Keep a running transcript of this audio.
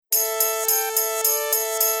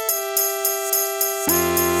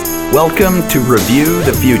Welcome to Review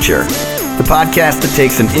the Future, the podcast that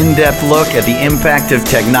takes an in-depth look at the impact of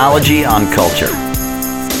technology on culture.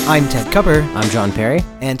 I'm Ted Cupper. I'm John Perry.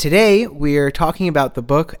 And today we're talking about the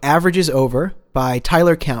book Average is Over by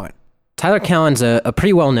Tyler Cowen. Tyler Cowen's a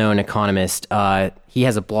pretty well-known economist. He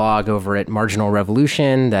has a blog over at Marginal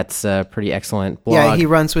Revolution. That's a pretty excellent blog. Yeah, he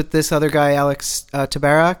runs with this other guy, Alex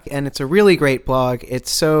Tabarrok, and it's a really great blog.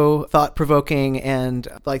 It's so thought-provoking, and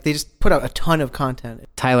they just put out a ton of content.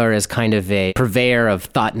 Tyler is kind of a purveyor of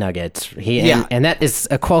thought nuggets. And that is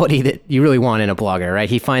a quality that you really want in a blogger,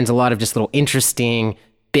 right? He finds a lot of just little interesting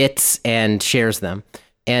bits and shares them.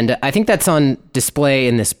 And I think that's on display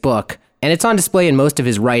in this book. And it's on display in most of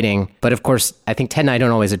his writing. But of course, I think Ted and I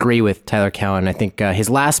don't always agree with Tyler Cowen. I think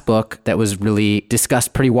his last book that was really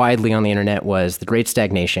discussed pretty widely on the internet was The Great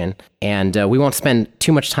Stagnation. And we won't spend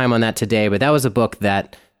too much time on that today, but that was a book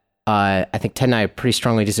that I think Ted and I pretty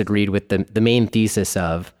strongly disagreed with the main thesis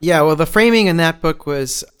of. Yeah, well, the framing in that book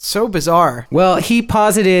was so bizarre. Well, he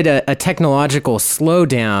posited a technological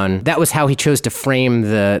slowdown. That was how he chose to frame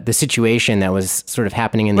the situation that was sort of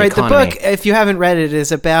happening in the economy. Right, the book, if you haven't read it,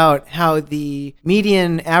 is about how the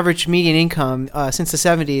average median income since the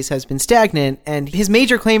 70s has been stagnant. And his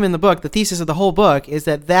major claim in the book, the thesis of the whole book, is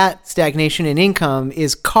that stagnation in income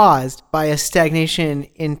is caused by a stagnation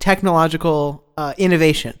in technological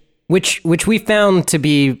innovation. Which we found to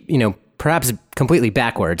be, perhaps completely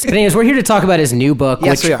backwards. But anyways, we're here to talk about his new book,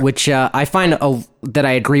 yes, which I find that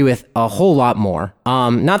I agree with a whole lot more.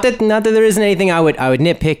 Not that there isn't anything I would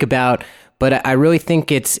nitpick about, but I really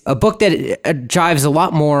think it's a book that jives a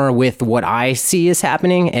lot more with what I see is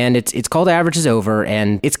happening, and it's called Average is Over,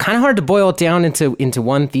 and it's kind of hard to boil it down into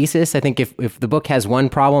one thesis. I think if the book has one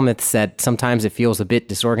problem, it's that sometimes it feels a bit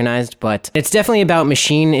disorganized, but it's definitely about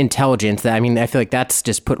machine intelligence. I feel like that's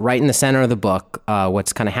just put right in the center of the book,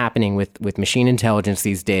 what's kind of happening with machine intelligence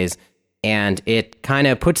these days. And it kind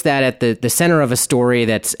of puts that at the center of a story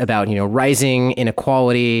that's about, rising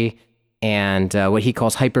inequality, and what he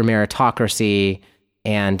calls hyper-meritocracy,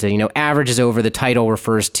 and, Average is Over. The title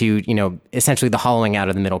refers to, essentially the hollowing out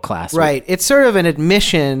of the middle class. Right. It's sort of an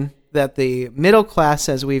admission that the middle class,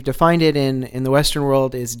 as we've defined it in the Western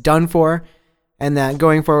world, is done for, and that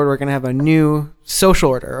going forward we're going to have a new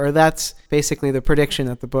social order, or that's basically the prediction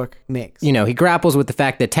that the book makes. He grapples with the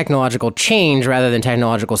fact that technological change rather than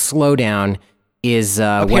technological slowdown is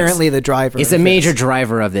apparently the driver. It's a major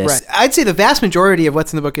driver of this. Right. I'd say the vast majority of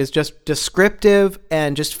what's in the book is just descriptive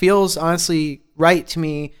and just feels honestly right to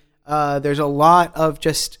me. There's a lot of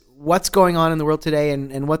just what's going on in the world today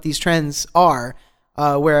and what these trends are,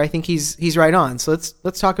 where I think he's right on. So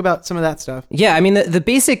let's talk about some of that stuff. Yeah, the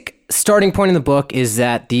basic starting point in the book is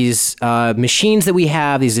that these machines that we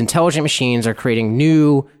have, these intelligent machines, are creating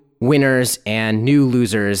new winners and new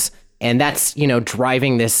losers, and that's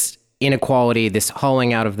driving this inequality, this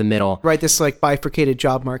hollowing out of the middle. Right, this bifurcated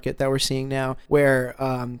job market that we're seeing now, where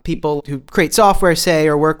people who create software, say,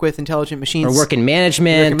 or work with intelligent machines, or work in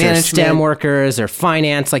management, or STEM workers, or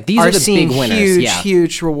finance, these are the big winners.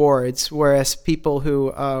 Huge rewards, whereas people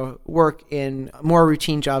who work in more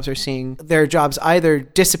routine jobs are seeing their jobs either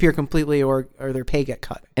disappear completely or their pay get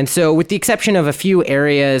cut. And so, with the exception of a few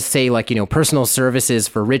areas, say personal services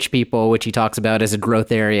for rich people, which he talks about as a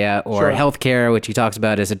growth area, or healthcare, which he talks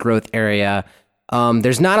about as a growth area,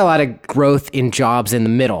 there's not a lot of growth in jobs in the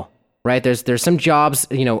middle, right? There's some jobs,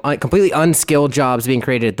 completely unskilled jobs being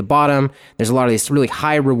created at the bottom. There's a lot of these really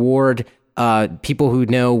high reward people who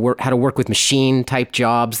know how to work with machine type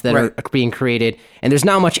jobs that are being created, and there's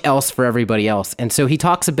not much else for everybody else. And so he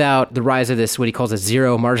talks about the rise of this, what he calls a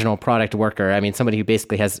zero marginal product worker. Somebody who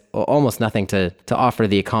basically has almost nothing to offer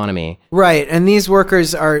the economy. Right, and these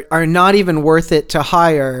workers are not even worth it to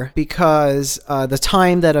hire because the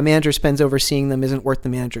time that a manager spends overseeing them isn't worth the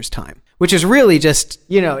manager's time, which is really just,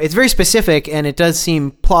 it's very specific, and it does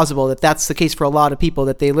seem plausible that that's the case for a lot of people,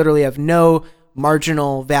 that they literally have no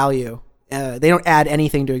marginal value. They don't add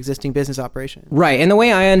anything to existing business operations. Right. And the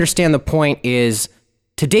way I understand the point is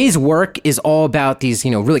today's work is all about these,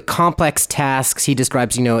 really complex tasks. He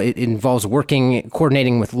describes, it involves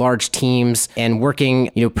coordinating with large teams and working,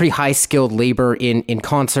 pretty high skilled labor in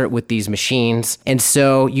concert with these machines. And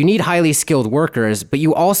so you need highly skilled workers, but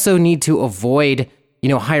you also need to avoid,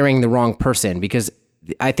 hiring the wrong person, because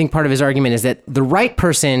I think part of his argument is that the right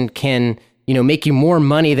person can make you more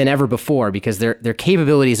money than ever before because their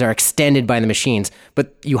capabilities are extended by the machines.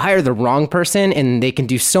 But you hire the wrong person and they can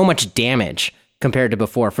do so much damage compared to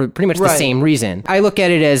before for pretty much the Right. same reason. I look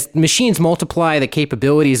at it as machines multiply the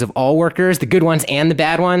capabilities of all workers, the good ones and the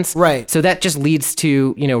bad ones. Right. So that just leads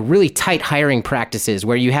to, really tight hiring practices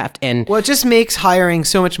where you have to, and Well, it just makes hiring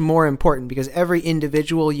so much more important because every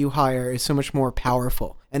individual you hire is so much more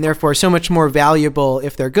powerful and therefore so much more valuable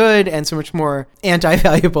if they're good and so much more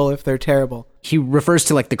anti-valuable if they're terrible. he refers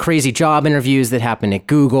to like the crazy job interviews that happen at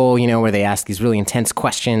Google, where they ask these really intense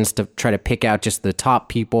questions to try to pick out just the top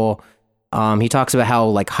people. He talks about how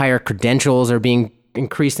like higher credentials are being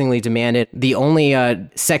increasingly demanded. The only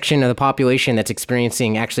section of the population that's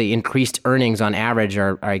experiencing actually increased earnings on average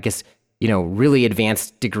are I guess, really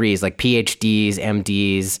advanced degrees like PhDs,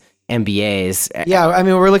 MDs, MBAs. Yeah, I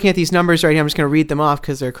mean, we're looking at these numbers right here. I'm just going to read them off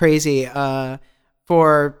because they're crazy.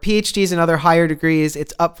 For PhDs and other higher degrees,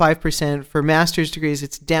 it's up 5%. For master's degrees,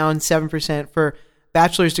 it's down 7%. For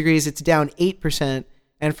bachelor's degrees, it's down 8%.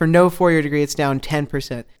 And for no four-year degree, it's down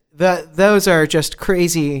 10%. Those are just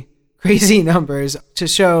crazy numbers to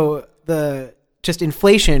show the just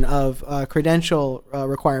inflation of credential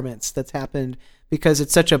requirements that's happened because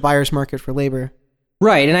it's such a buyer's market for labor.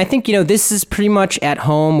 Right, and I think, this is pretty much at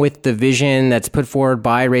home with the vision that's put forward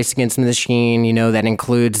by Race Against the Machine, that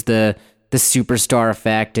includes the superstar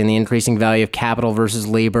effect and the increasing value of capital versus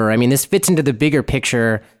labor. I mean, this fits into the bigger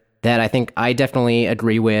picture that I think I definitely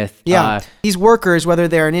agree with. Yeah, these workers, whether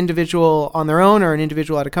they're an individual on their own or an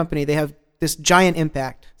individual at a company, they have this giant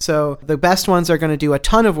impact. So the best ones are going to do a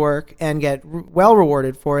ton of work and get well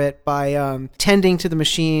rewarded for it by tending to the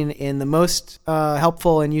machine in the most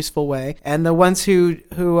helpful and useful way. And the ones who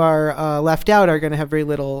are left out are going to have very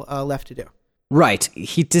little left to do. Right.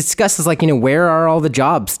 He discusses where are all the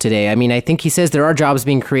jobs today? I mean, I think he says there are jobs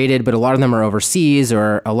being created, but a lot of them are overseas,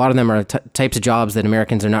 or a lot of them are types of jobs that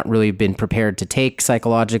Americans are not really been prepared to take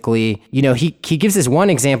psychologically. He gives this one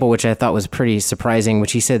example, which I thought was pretty surprising,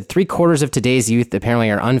 which he said 3/4 of today's youth apparently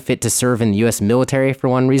are unfit to serve in the U.S. military for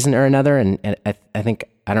one reason or another. And I think,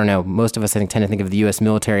 I don't know, most of us, I think, tend to think of the U.S.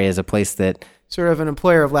 military as a place that sort of an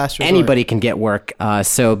employer of last resort. Anybody can get work. But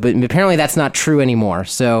apparently that's not true anymore.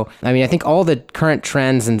 So, I mean, I think all the current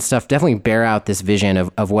trends and stuff definitely bear out this vision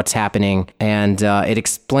of what's happening. And it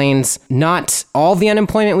explains not all the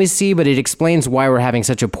unemployment we see, but it explains why we're having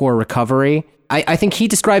such a poor recovery. I think he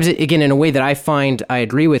describes it, again, in a way that I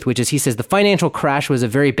agree with, which is he says the financial crash was a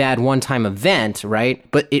very bad one-time event, right?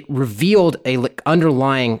 But it revealed a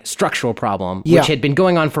underlying structural problem, which had been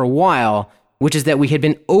going on for a while, which is that we had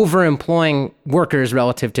been overemploying workers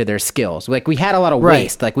relative to their skills. Like, we had a lot of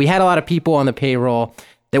waste. Like, we had a lot of people on the payroll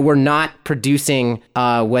that were not producing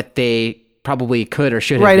what they probably could or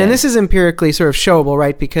should have been. Right, and this is empirically sort of showable,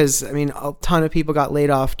 right? Because, I mean, a ton of people got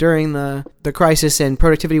laid off during the crisis and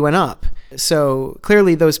productivity went up. So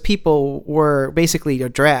clearly those people were basically a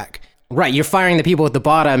drag. Right, you're firing the people at the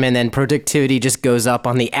bottom, and then productivity just goes up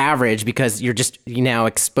on the average because you're just now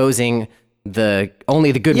exposing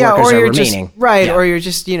only the good workers are remaining. Or you're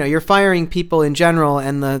just, you're firing people in general,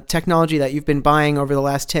 and the technology that you've been buying over the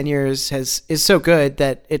last 10 years is so good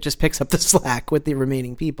that it just picks up the slack with the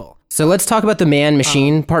remaining people. So let's talk about the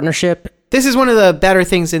man-machine partnership. This is one of the better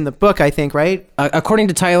things in the book, I think, right? According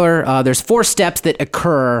to Tyler, there's 4 steps that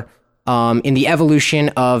occur in the evolution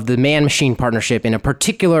of the man-machine partnership in a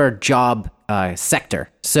particular job sector.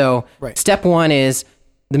 So Step 1 is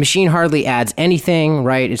the machine hardly adds anything,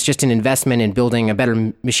 right? It's just an investment in building a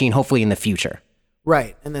better machine, hopefully in the future.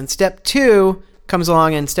 Right. And then Step 2 comes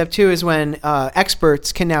along, and Step 2 is when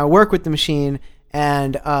experts can now work with the machine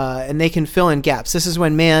and they can fill in gaps. This is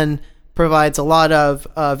when man provides a lot of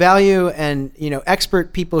value, and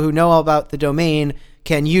expert people who know all about the domain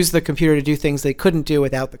can use the computer to do things they couldn't do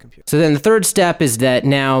without the computer. So then the third step is that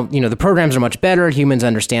now, the programs are much better. Humans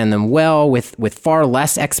understand them well with far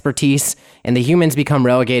less expertise, and the humans become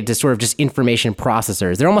relegated to sort of just information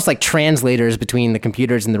processors. They're almost like translators between the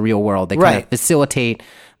computers and the real world. They kind of facilitate.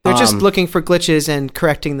 They're just looking for glitches and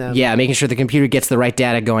correcting them. Yeah, making sure the computer gets the right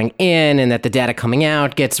data going in and that the data coming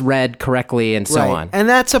out gets read correctly and so on. And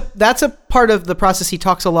that's a part of the process he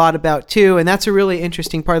talks a lot about too, and that's a really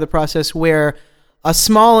interesting part of the process where a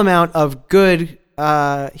small amount of good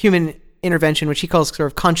human intervention, which he calls sort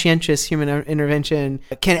of conscientious human intervention,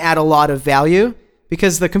 can add a lot of value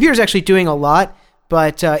because the computer is actually doing a lot.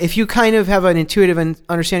 But if you kind of have an intuitive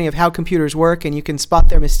understanding of how computers work and you can spot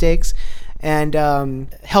their mistakes and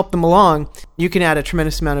help them along, you can add a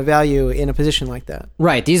tremendous amount of value in a position like that.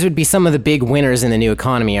 Right. These would be some of the big winners in the new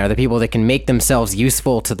economy, are the people that can make themselves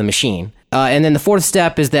useful to the machine. And then the fourth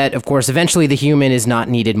step is that, of course, eventually the human is not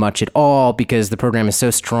needed much at all because the program is so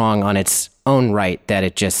strong on its own right that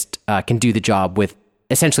it just can do the job with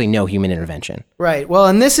essentially no human intervention. Right. Well,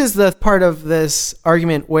 and this is the part of this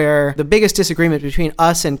argument where the biggest disagreement between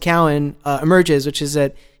us and Cowan emerges, which is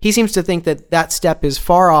that he seems to think that that step is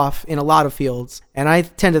far off in a lot of fields. And I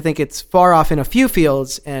tend to think it's far off in a few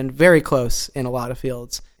fields and very close in a lot of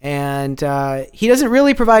fields. And he doesn't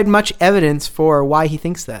really provide much evidence for why he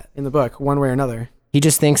thinks that in the book, one way or another. He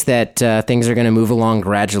just thinks that things are going to move along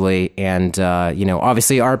gradually. And,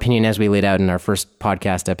 obviously our opinion, as we laid out in our first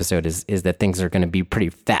podcast episode, is that things are going to be pretty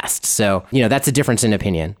fast. So, that's a difference in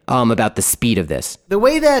opinion about the speed of this. The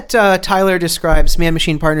way that Tyler describes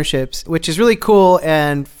man-machine partnerships, which is really cool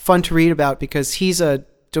and fun to read about because he's a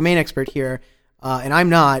domain expert here, and I'm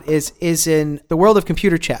not, is in the world of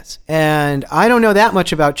computer chess. And I don't know that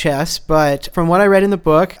much about chess, but from what I read in the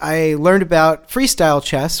book, I learned about freestyle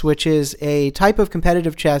chess, which is a type of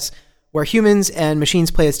competitive chess where humans and machines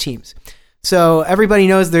play as teams. So everybody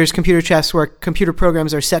knows there's computer chess where computer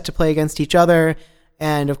programs are set to play against each other.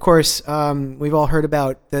 And of course, we've all heard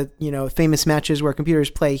about the famous matches where computers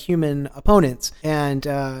play human opponents. And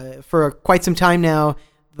for quite some time now,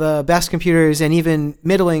 the best computers and even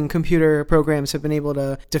middling computer programs have been able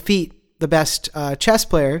to defeat the best chess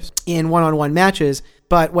players in one-on-one matches.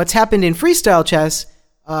 But what's happened in freestyle chess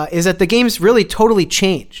is that the game's really totally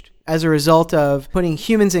changed as a result of putting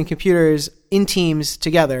humans and computers in teams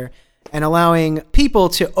together and allowing people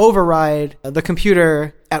to override the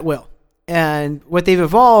computer at will. And what they've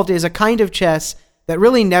evolved is a kind of chess that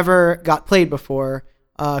really never got played before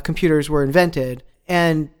computers were invented.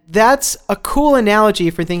 And that's a cool analogy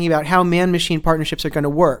for thinking about how man-machine partnerships are going to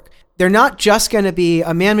work. They're not just going to be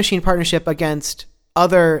a man-machine partnership against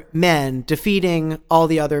other men, defeating all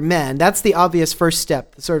the other men. That's the obvious first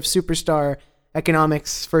step, the sort of superstar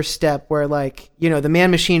economics first step where the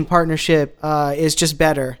man-machine partnership is just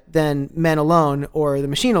better than men alone or the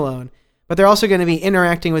machine alone. But they're also going to be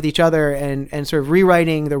interacting with each other and sort of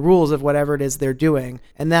rewriting the rules of whatever it is they're doing.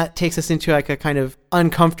 And that takes us into a kind of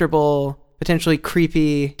uncomfortable, potentially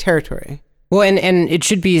creepy territory. Well, and it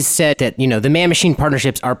should be said that, the man-machine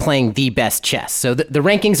partnerships are playing the best chess. So the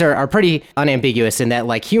rankings are pretty unambiguous in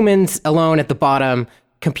that, humans alone at the bottom,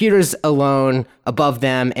 computers alone above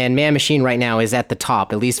them, and man-machine right now is at the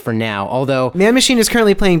top, at least for now. Although man-machine is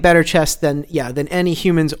currently playing better chess than any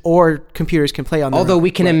humans or computers can play on their own. Although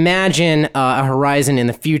we can imagine a horizon in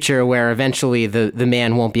the future where eventually the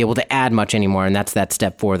man won't be able to add much anymore, and that's that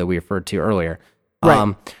step 4 that we referred to earlier.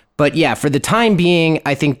 Right. But yeah, for the time being,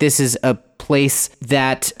 I think this is a place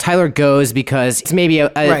that Tyler goes because it's maybe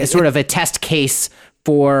a sort of a test case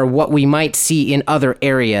for what we might see in other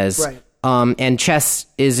areas. Right. And chess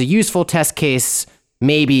is a useful test case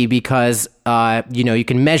maybe because, you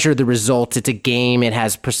can measure the results. It's a game. It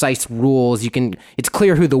has precise rules. It's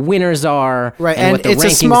clear who the winners are. Right. And what the it's rankings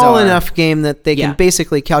a small are. enough game that they can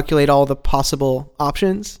basically calculate all the possible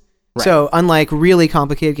options. Right. So unlike really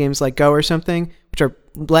complicated games like Go or something, which are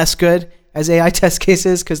less good as AI test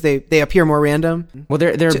cases because they appear more random. Well,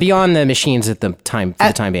 they're beyond the machines for the time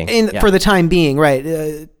being. For the time being,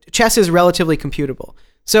 right. Chess is relatively computable.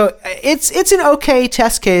 So it's an okay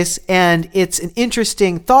test case, and it's an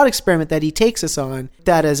interesting thought experiment that he takes us on,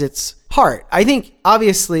 that as its heart. I think,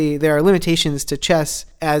 obviously, there are limitations to chess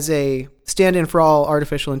as a stand-in for all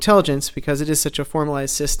artificial intelligence because it is such a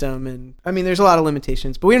formalized system. And there's a lot of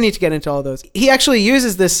limitations, but we don't need to get into all those. He actually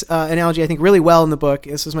uses this analogy, I think, really well in the book.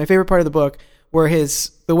 This was my favorite part of the book, where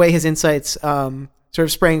the way his insights sort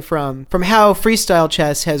of sprang from how freestyle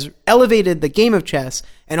chess has elevated the game of chess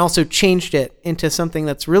and also changed it into something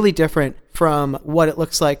that's really different from what it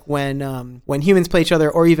looks like when humans play each other,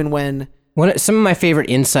 or even when... Some of my favorite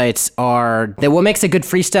insights are that what makes a good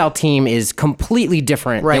freestyle team is completely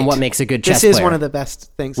different than what makes a good chess player. This is one of the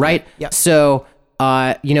best things. Right? Yeah. So,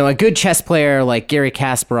 a good chess player like Garry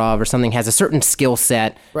Kasparov or something has a certain skill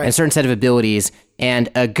set and a certain set of abilities, and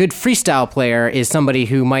a good freestyle player is somebody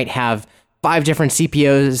who might have 5 different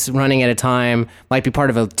CPOs running at a time, might be part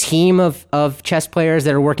of a team of chess players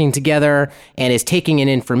that are working together, and is taking in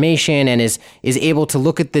information and is able to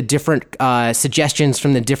look at the different suggestions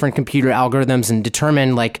from the different computer algorithms and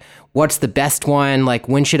determine what's the best one,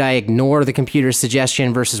 when should I ignore the computer's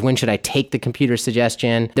suggestion versus when should I take the computer's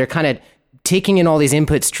suggestion. They're kind of taking in all these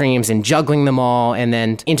input streams and juggling them all and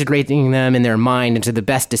then integrating them in their mind into the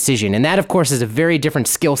best decision. And that, of course, is a very different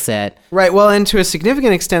skill set. Right. Well, and to a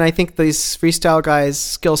significant extent, I think these freestyle guys'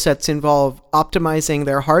 skill sets involve optimizing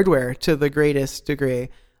their hardware to the greatest degree.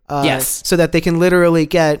 Yes. So that they can literally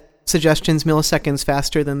get suggestions milliseconds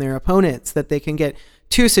faster than their opponents, that they can get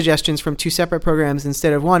 2 suggestions from 2 separate programs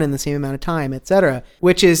instead of 1 in the same amount of time, etc.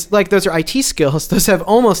 Which is those are IT skills. Those have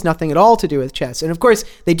almost nothing at all to do with chess. And of course,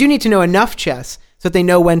 they do need to know enough chess so that they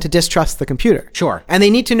know when to distrust the computer. Sure. And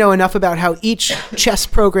they need to know enough about how each chess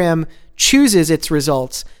program chooses its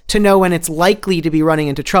results to know when it's likely to be running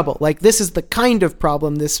into trouble. Like, this is the kind of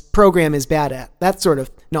problem this program is bad at. That sort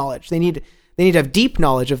of knowledge. They need to have deep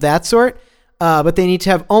knowledge of that sort, but they need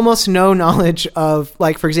to have almost no knowledge of,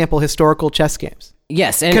 like, for example, historical chess games.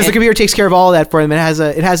 Yes, because the computer takes care of all of that for them.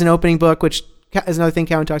 It has an opening book, which is another thing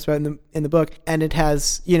Cowan talks about in the book, and it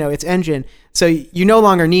has, its engine. So you no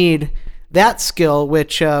longer need that skill,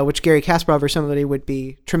 which Gary Kasparov or somebody would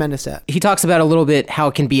be tremendous at. He talks about a little bit how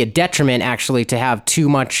it can be a detriment, actually, to have too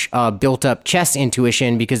much built-up chess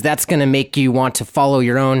intuition, because that's going to make you want to follow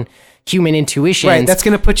your own human intuitions. Right, that's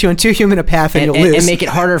going to put you on too human a path and you'll lose. And make it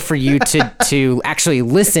harder for you to actually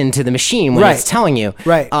listen to the machine when it's telling you.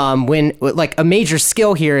 Right. When, like, a major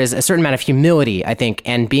skill here is a certain amount of humility, I think,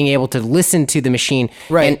 and being able to listen to the machine.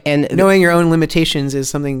 Right. And knowing your own limitations is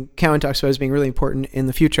something Cowan talks about as being really important in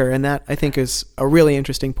the future, and that, I think, is a really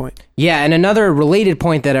interesting point. Yeah, and another related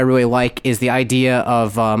point that I really like is the idea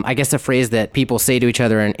of, I guess, a phrase that people say to each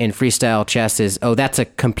other in freestyle chess is, oh, that's a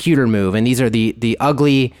computer move, and these are the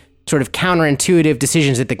ugly, sort of counterintuitive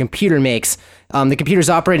decisions that the computer makes. The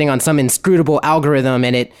computer's operating on some inscrutable algorithm,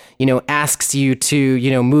 and it, asks you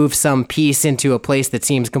to, move some piece into a place that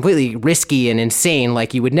seems completely risky and insane.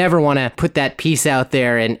 Like, you would never want to put that piece out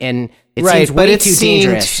there, and it seems way too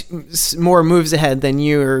dangerous. More moves ahead than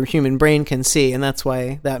your human brain can see, and that's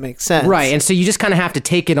why that makes sense. Right, and so you just kind of have to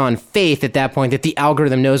take it on faith at that point that the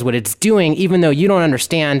algorithm knows what it's doing, even though you don't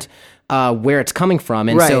understand where it's coming from.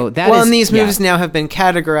 And so that and these moves now have been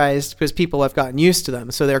categorized because people have gotten used to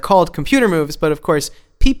them. So they're called computer moves, but of course,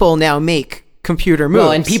 people now make computer moves.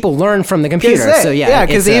 Well, and people learn from the computer.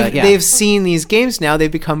 Because they've seen these games now.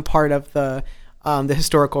 They've become part of the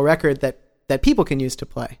historical record that people can use to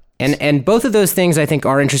play. And both of those things, I think,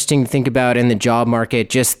 are interesting to think about in the job market.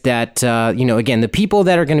 Just that, again, the people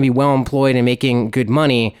that are going to be well employed and making good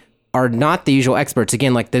money are not the usual experts.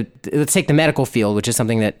 Again, like let's take the medical field, which is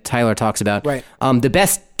something that Tyler talks about. Right. The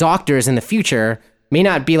best doctors in the future may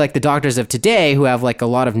not be like the doctors of today who have like a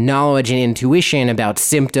lot of knowledge and intuition about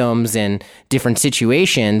symptoms and different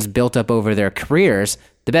situations built up over their careers.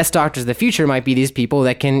 The best doctors of the future might be these people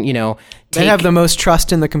that can, they have the most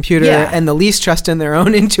trust in the computer and the least trust in their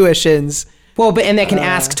own intuitions. Well, and they can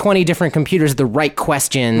ask 20 different computers the right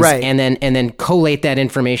questions, right, and then collate that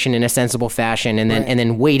information in a sensible fashion, and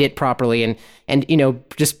then weight it properly, and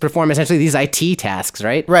just perform essentially these IT tasks,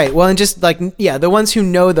 right? Right. Well, and just the ones who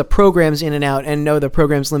know the programs in and out and know the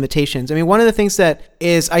program's limitations. I mean, one of the things that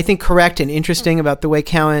is, I think, correct and interesting about the way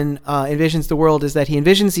Cowan envisions the world is that he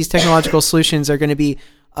envisions these technological solutions are going to be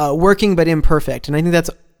working but imperfect, and I think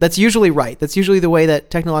that's usually right. That's usually the way that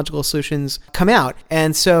technological solutions come out.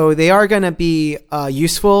 And so they are going to be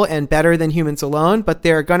useful and better than humans alone, but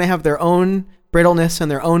they're going to have their own brittleness and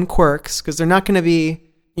their own quirks, because they're not going to be,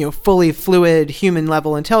 fully fluid human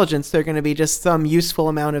level intelligence. They're going to be just some useful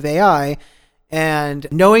amount of AI. And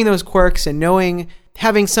knowing those quirks and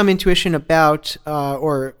having some intuition about,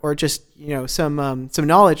 or just, some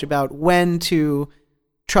knowledge about when to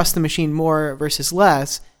trust the machine more versus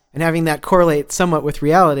less, and having that correlate somewhat with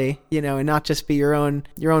reality, and not just be your own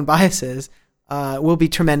biases, will be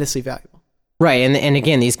tremendously valuable. Right, and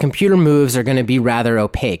again, these computer moves are going to be rather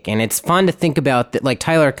opaque, and it's fun to think about that. Like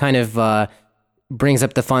Tyler kind of brings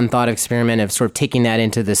up the fun thought experiment of sort of taking that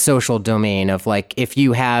into the social domain of, like, if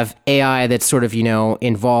you have AI that's sort of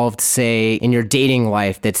involved, say, in your dating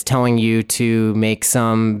life, that's telling you to make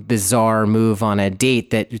some bizarre move on a date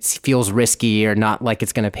that feels risky or not like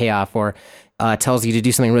it's going to pay off, or tells you to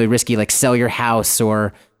do something really risky, like sell your house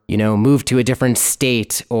or, move to a different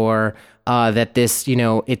state, or that this,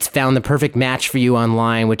 it's found the perfect match for you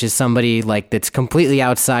online, which is somebody like that's completely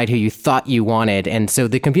outside who you thought you wanted. And so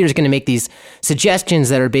the computer's going to make these suggestions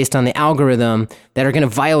that are based on the algorithm that are going to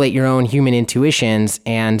violate your own human intuitions.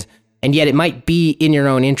 And yet it might be in your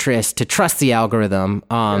own interest to trust the algorithm.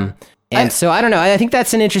 So I don't know. I think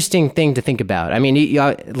that's an interesting thing to think about. I mean,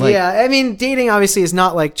 dating obviously is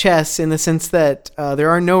not like chess in the sense that there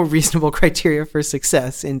are no reasonable criteria for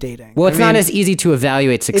success in dating. Well, it's not as easy to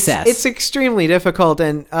evaluate success. It's extremely difficult,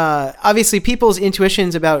 and obviously people's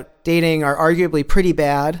intuitions about dating are arguably pretty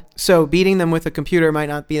bad, so beating them with a computer might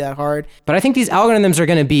not be that hard. But I think these algorithms are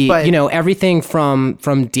going to be, everything from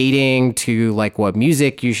dating to like what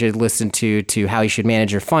music you should listen to how you should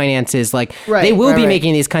manage your finances. Like they will be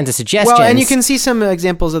making these kinds of suggestions. Well, and you can see some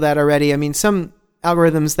examples of that already. I mean, some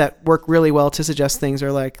algorithms that work really well to suggest things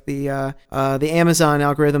are like the Amazon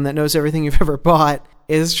algorithm that knows everything you've ever bought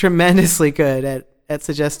is tremendously good at at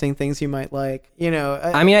suggesting things you might like.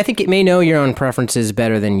 I mean, I think it may know your own preferences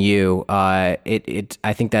better than you. I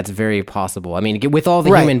think that's very possible. I mean, with all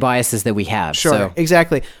the human biases that we have. Sure, so.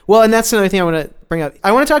 Exactly. Well, and that's another thing I want to bring up.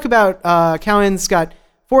 I want to talk about Cowan's got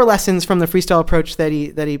 4 lessons from the freestyle approach that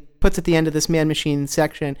he puts at the end of this man-machine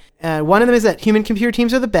section. One of them is that human-computer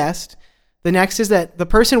teams are the best. The next is that the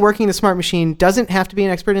person working the smart machine doesn't have to be an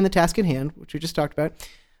expert in the task at hand, which we just talked about.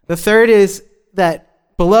 The third is that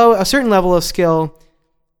below a certain level of skill,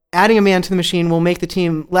 adding a man to the machine will make the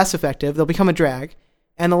team less effective. They'll become a drag.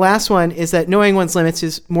 And the last one is that knowing one's limits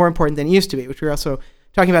is more important than it used to be, which we were also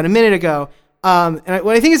talking about a minute ago.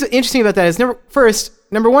 What I think is interesting about that is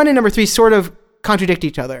number 1 and number 3 sort of contradict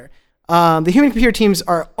each other. The human-computer teams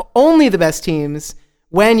are only the best teams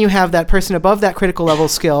when you have that person above that critical level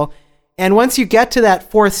skill. And once you get to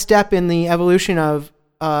that 4th step in the evolution of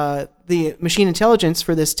the machine intelligence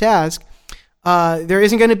for this task, there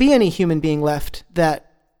isn't going to be any human being left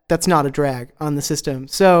that's not a drag on the system.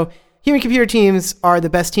 So human-computer teams are the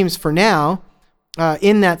best teams for now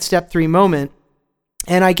in that step 3 moment.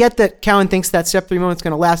 And I get that Cowan thinks that step 3 moment is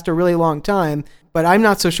going to last a really long time, but I'm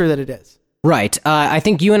not so sure that it is. Right. I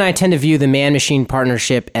think you and I tend to view the man-machine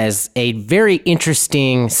partnership as a very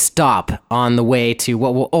interesting stop on the way to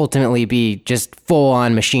what will ultimately be just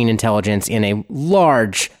full-on machine intelligence in a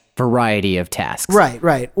large variety of tasks.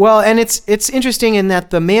 Right. Well, and it's interesting in that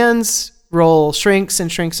the man's role shrinks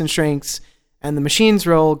and shrinks and shrinks, and the machine's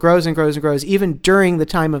role grows and grows and grows, even during the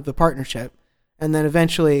time of the partnership. And then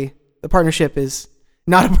eventually the partnership is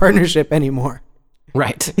not a partnership anymore.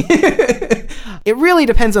 Right. It really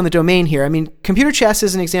depends on the domain here. I mean, computer chess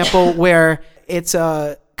is an example where it's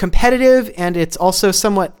competitive and it's also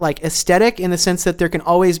somewhat like aesthetic in the sense that there can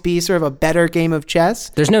always be sort of a better game of chess.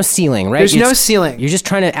 There's no ceiling, right? There's no ceiling. You're just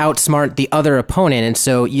trying to outsmart the other opponent, and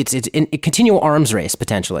so it's a continual arms race,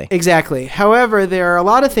 potentially. Exactly. However, there are a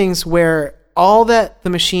lot of things where all that the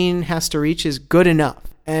machine has to reach is good enough.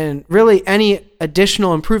 And really, any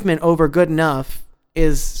additional improvement over good enough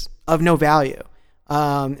is of no value.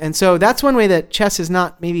 And so that's one way that chess is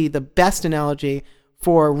not maybe the best analogy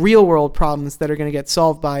for real world problems that are going to get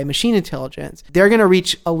solved by machine intelligence. They're going to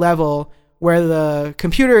reach a level where the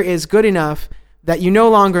computer is good enough that you no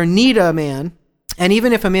longer need a man. And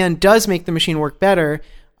even if a man does make the machine work better,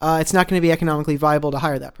 it's not going to be economically viable to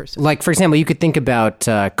hire that person. Like, for example, you could think about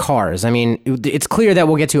cars. I mean, it's clear that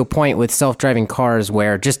we'll get to a point with self-driving cars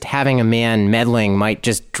where just having a man meddling might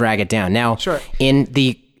just drag it down. Now, sure. In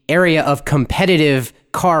the area of competitive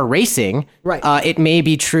car racing, right. It may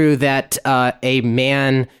be true that a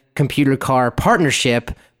man-computer car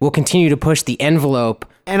partnership will continue to push the envelope.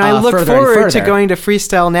 And I look forward to going to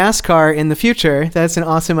freestyle NASCAR in the future. That's an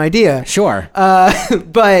awesome idea. Sure.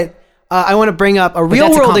 But I want to bring up a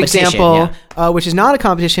real-world example, yeah. Which is not a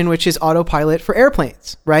competition, which is autopilot for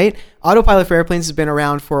airplanes, right? Autopilot for airplanes has been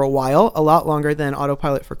around for a while, a lot longer than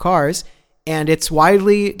autopilot for cars. And it's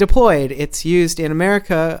widely deployed. It's used in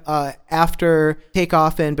America after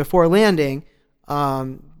takeoff and before landing,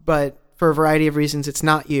 but for a variety of reasons, it's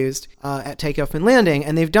not used at takeoff and landing.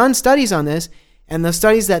 And they've done studies on this, and the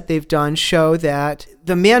studies that they've done show that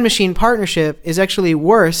the man-machine partnership is actually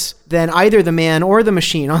worse than either the man or the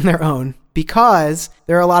machine on their own, because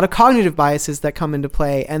there are a lot of cognitive biases that come into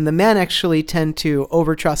play, and the men actually tend to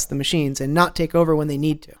overtrust the machines and not take over when they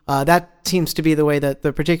need to. That seems to be the way that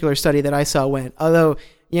the particular study that I saw went. Although,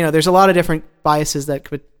 there's a lot of different biases that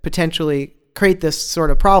could potentially create this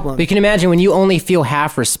sort of problem. But you can imagine when you only feel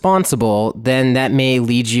half responsible, then that may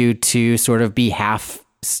lead you to sort of be half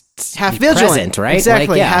vigilant, present, right?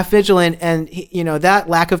 Exactly, half vigilant, and that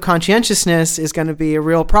lack of conscientiousness is going to be a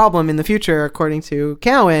real problem in the future, according to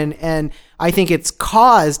Cowan. And I think it's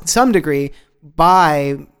caused, to some degree,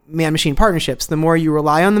 by man-machine partnerships. The more you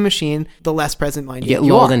rely on the machine, the less present-minded you get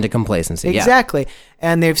lulled into complacency. Exactly,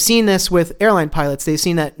 and they've seen this with airline pilots. They've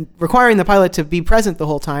seen that requiring the pilot to be present the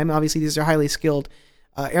whole time. Obviously, these are highly skilled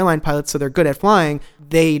airline pilots, so they're good at flying.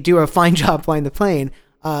 They do a fine job flying the plane,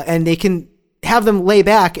 and they can have them lay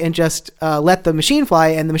back and just let the machine fly,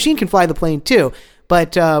 and the machine can fly the plane too.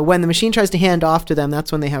 But when the machine tries to hand off to them,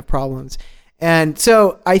 that's when they have problems. And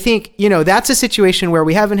so I think, that's a situation where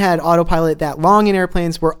we haven't had autopilot that long in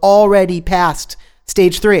airplanes. We're already past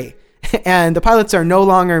stage 3, and the pilots are no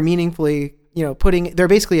longer meaningfully, they're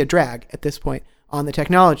basically a drag at this point on the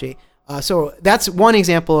technology. So that's one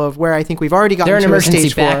example of where I think we've already gotten to stage 4. They're an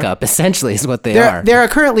emergency backup, essentially, is what they are. They're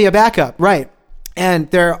currently a backup, right.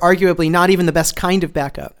 And they're arguably not even the best kind of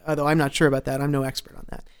backup, although I'm not sure about that. I'm no expert on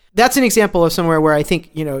that. That's an example of somewhere where I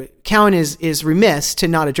think, Cowan is remiss to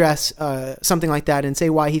not address something like that and say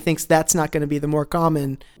why he thinks that's not going to be the more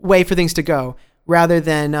common way for things to go. rather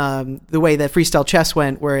than the way that freestyle chess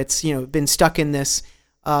went, where it's been stuck in this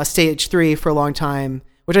stage 3 for a long time,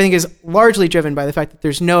 which I think is largely driven by the fact that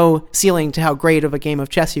there's no ceiling to how great of a game of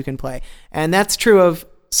chess you can play. And that's true of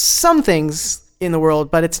some things in the world,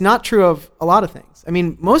 but it's not true of a lot of things. I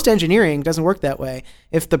mean, most engineering doesn't work that way.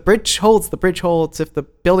 If the bridge holds, the bridge holds. If the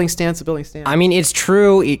building stands, the building stands. I mean, it's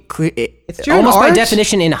true. It's true almost in by art.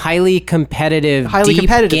 definition in highly competitive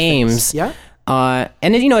games. things. Yeah.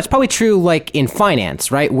 And it's probably true like in finance,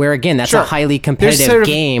 right? Where again, that's Sure. a highly There's competitive sort of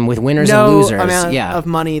game with winners no and losers. amount Yeah. of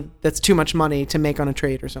money that's too much money to make on a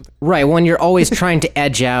trade or something. Right. When you're always trying to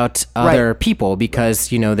edge out other people because,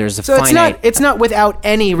 there's a So finite. it's not without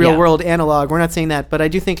any real Yeah. world analog. We're not saying that, but I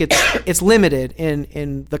do think it's limited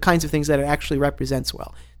in the kinds of things that it actually represents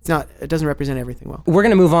well. It doesn't represent everything well. We're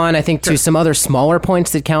going to move on, I think, to some other smaller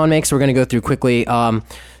points that Cowan makes. We're going to go through quickly.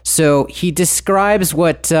 So he describes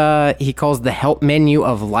what he calls the help menu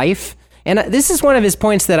of life. And this is one of his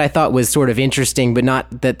points that I thought was sort of interesting, but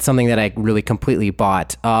not that something that I really completely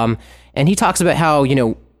bought. And he talks about how,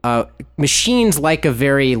 machines like a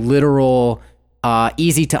very literal,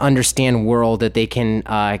 easy to understand world that they can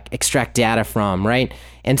extract data from, right?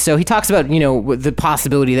 And so he talks about, the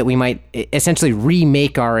possibility that we might essentially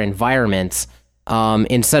remake our environments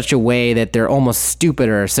in such a way that they're almost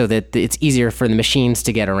stupider so that it's easier for the machines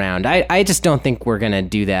to get around. I just don't think we're going to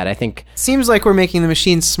do that. I think Seems like we're making the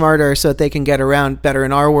machines smarter so that they can get around better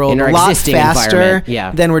in our world In our a lot existing faster environment,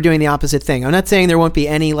 yeah. than we're doing the opposite thing. I'm not saying there won't be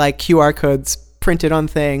any like QR codes printed on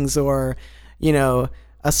things or,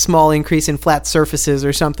 a small increase in flat surfaces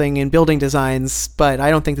or something in building designs, but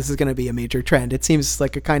I don't think this is going to be a major trend. It seems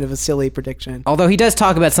like a kind of a silly prediction. although he does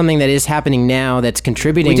talk about something that is happening now that's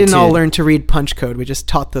contributing We didn't to... all learn to read punch code. We just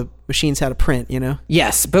taught the machines how to print,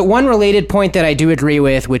 Yes, but one related point that I do agree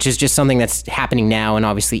with, which is just something that's happening now and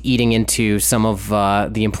obviously eating into some of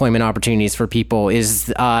the employment opportunities for people,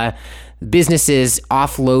 is businesses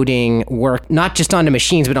offloading work not just onto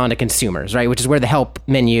machines but onto consumers, right? Which is where the help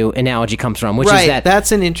menu analogy comes from, which is that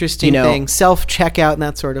that's an interesting thing. Self-checkout and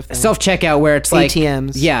that sort of thing. self-checkout, where it's like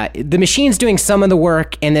ATMs. Yeah, the machine's doing some of the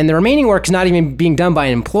work, and then the remaining work's not even being done by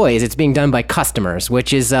employees; it's being done by customers.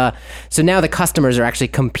 Which is so now the customers are actually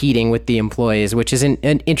competing with the employees, which is an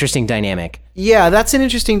interesting dynamic. Yeah, that's an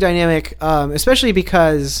interesting dynamic, especially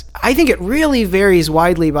because I think it really varies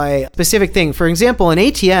widely by specific thing. For example, an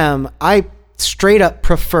ATM, I straight up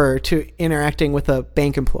prefer to interacting with a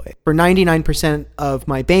bank employee. For 99% of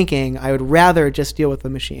my banking, I would rather just deal with the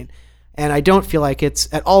machine. And I don't feel like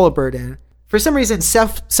it's at all a burden. For some reason,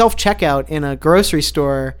 self-checkout in a grocery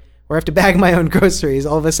store where I have to bag my own groceries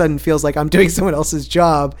all of a sudden feels like I'm doing someone else's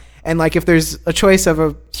job. And like if there's a choice of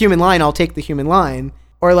a human line, I'll take the human line.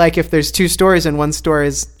 Or like if there's two stores and one store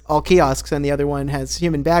is all kiosks and the other one has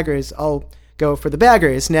human baggers, I'll go for the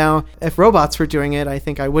baggers. Now, if robots were doing it, I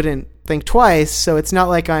think I wouldn't think twice. So it's not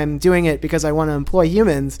like I'm doing it because I want to employ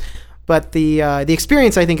humans. But the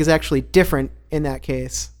experience, I think, is actually different in that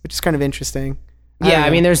case, which is kind of interesting. Yeah,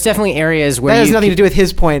 I mean, there's definitely areas where that has nothing to do with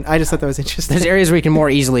his point. I just thought that was interesting. There's areas where you can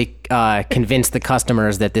more easily convince the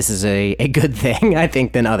customers that this is a good thing, I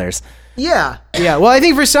think, than others. Yeah. Well, I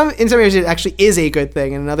think in some areas it actually is a good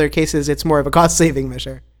thing, and in other cases it's more of a cost-saving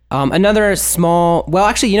measure. Another small, well,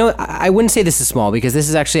 actually, I wouldn't say this is small, because this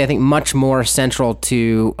is actually, I think, much more central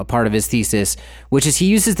to a part of his thesis, which is he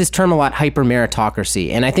uses this term a lot,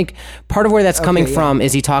 hyper-meritocracy. And I think part of where that's coming from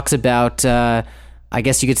is he talks about, I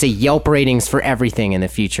guess you could say, Yelp ratings for everything in the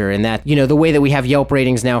future. And that, the way that we have Yelp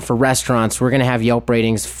ratings now for restaurants, we're going to have Yelp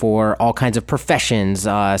ratings for all kinds of professions,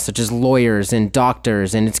 such as lawyers and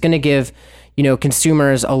doctors. And it's going to give,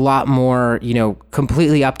 consumers a lot more,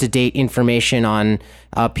 completely up-to-date information on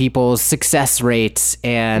people's success rates.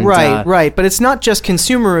 And Right. But it's not just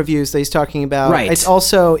consumer reviews that he's talking about. Right. It's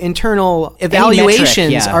also internal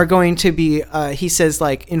evaluations metric, are going to be, he says,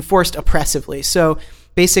 like enforced oppressively. So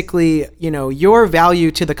basically, your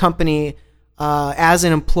value to the company as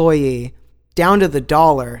an employee down to the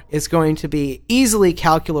dollar is going to be easily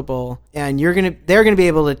calculable, and they're going to be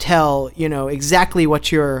able to tell, exactly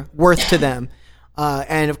what you're worth to them.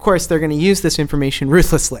 And of course, they're going to use this information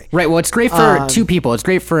ruthlessly. Right. Well, it's great for two people. It's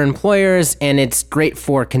great for employers, and it's great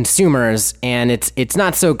for consumers, and it's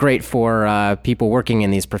not so great for people working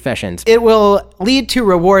in these professions. It will lead to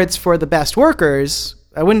rewards for the best workers.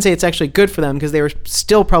 I wouldn't say it's actually good for them, because they were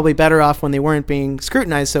still probably better off when they weren't being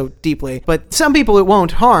scrutinized so deeply. But some people it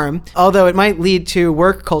won't harm, although it might lead to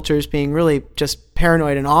work cultures being really just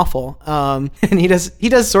paranoid and awful. And he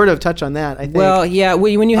does sort of touch on that, I think. Well, yeah,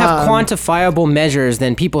 when you have quantifiable measures,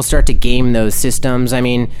 then people start to game those systems. I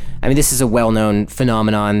mean, this is a well-known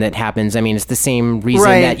phenomenon that happens. I mean, it's the same reason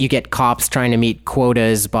that you get cops trying to meet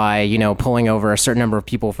quotas by, pulling over a certain number of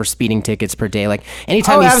people for speeding tickets per day. Like,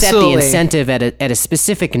 anytime you set the incentive at a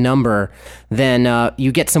specific number, then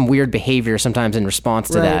you get some weird behavior sometimes in response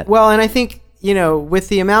to that. Well, and I think, with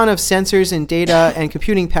the amount of sensors and data and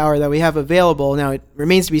computing power that we have available, now it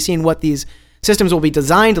remains to be seen what these systems will be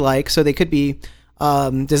designed like, so they could be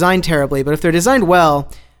designed terribly, but if they're designed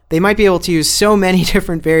well, they might be able to use so many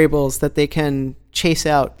different variables that they can chase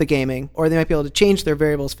out the gaming, or they might be able to change their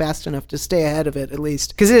variables fast enough to stay ahead of it, at least,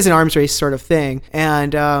 because it is an arms race sort of thing.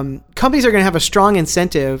 And companies are going to have a strong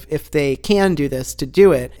incentive, if they can do this, to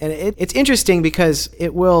do it. And it's interesting because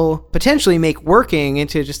it will potentially make working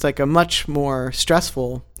into just like a much more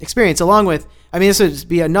stressful experience, along with, this would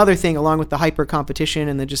be another thing, along with the hyper competition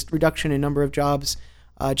and the just reduction in number of jobs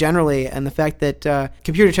generally, and the fact that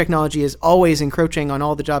computer technology is always encroaching on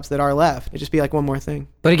all the jobs that are left. It'd just be like one more thing.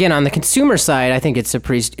 But again, on the consumer side, I think it's a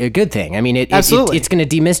good thing. Absolutely. It's going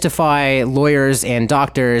to demystify lawyers and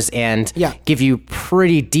doctors and give you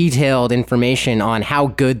pretty detailed information on how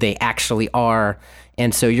good they actually are.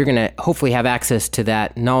 And so you're going to hopefully have access to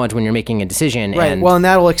that knowledge when you're making a decision. Right. And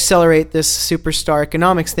that will accelerate this superstar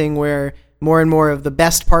economics thing where more and more of the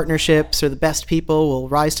best partnerships or the best people will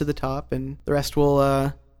rise to the top, and the rest will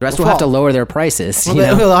have to lower their prices.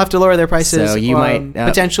 They'll have to lower their prices, so you might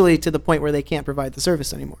potentially to the point where they can't provide the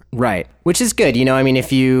service anymore. Right, which is good.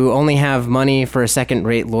 If you only have money for a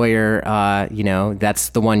second-rate lawyer, that's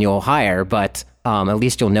the one you'll hire. But at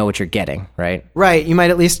least you'll know what you're getting, right? Right. You might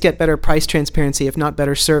at least get better price transparency, if not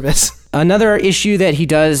better service. Another issue that he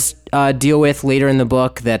does deal with later in the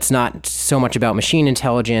book that's not so much about machine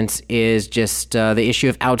intelligence is just the issue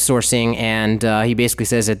of outsourcing. And he basically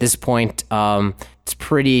says at this point, it's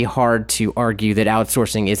pretty hard to argue that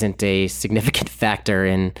outsourcing isn't a significant factor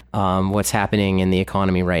in what's happening in the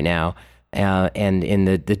economy right now. And in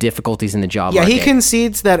the difficulties in the job market. Yeah, he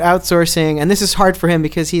concedes that outsourcing, and this is hard for him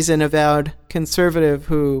because he's an avowed conservative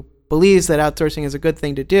who believes that outsourcing is a good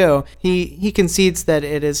thing to do. He concedes that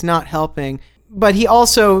it is not helping, but he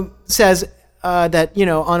also says that,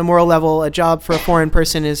 on a moral level, a job for a foreign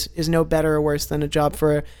person is no better or worse than a job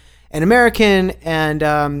for an American,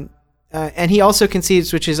 and he also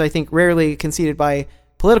concedes, which is I think rarely conceded by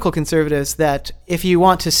political conservatives, that if you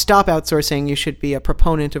want to stop outsourcing, you should be a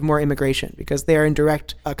proponent of more immigration because they are in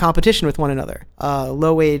direct competition with one another.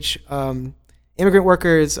 Low-wage immigrant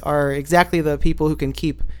workers are exactly the people who can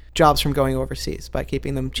keep jobs from going overseas by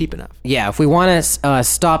keeping them cheap enough. Yeah, if we want to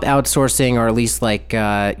stop outsourcing or at least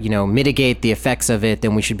mitigate the effects of it,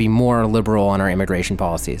 then we should be more liberal on our immigration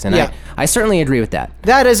policies. And I certainly agree with that.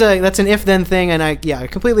 That's an if-then thing, and I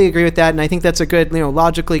completely agree with that. And I think that's a good,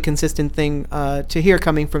 logically consistent thing to hear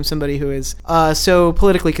coming from somebody who is so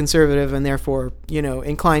politically conservative and therefore,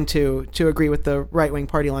 inclined to agree with the right-wing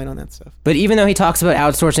party line on that stuff. But even though he talks about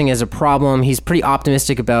outsourcing as a problem, he's pretty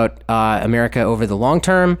optimistic about America over the long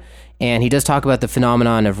term. And he does talk about the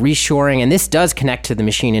phenomenon of reshoring, and this does connect to the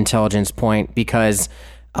machine intelligence point because,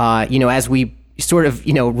 as we sort of,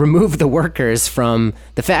 remove the workers from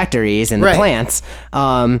the factories and the plants,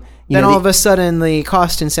 then all of a sudden the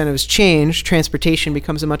cost incentives change. Transportation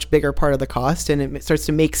becomes a much bigger part of the cost, and it starts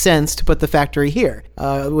to make sense to put the factory here.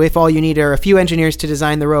 If all you need are a few engineers to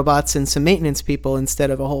design the robots and some maintenance people instead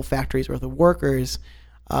of a whole factory's worth of workers,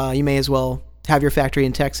 you may as well have your factory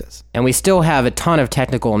in Texas. And we still have a ton of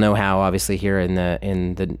technical know-how, obviously, here in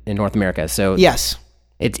North America. So yes,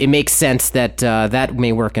 it makes sense that that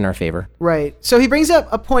may work in our favor. Right. So he brings up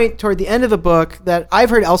a point toward the end of the book that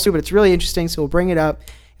I've heard elsewhere, but it's really interesting, so we'll bring it up.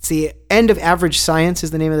 It's the End of Average Science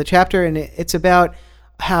is the name of the chapter, and it's about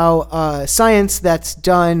how science that's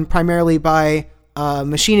done primarily by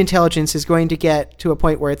machine intelligence is going to get to a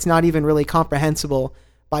point where it's not even really comprehensible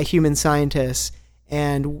by human scientists.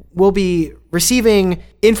 And we'll be receiving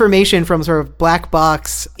information from sort of black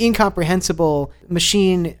box, incomprehensible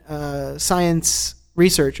machine science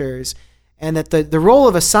researchers, and that the role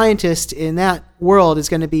of a scientist in that world is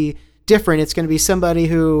going to be different. It's going to be somebody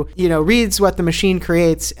who, reads what the machine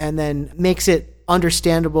creates and then makes it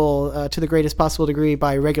understandable to the greatest possible degree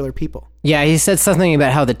by regular people. Yeah, he said something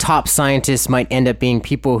about how the top scientists might end up being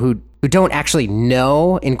people who don't actually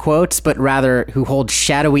know, in quotes, but rather who hold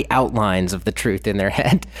shadowy outlines of the truth in their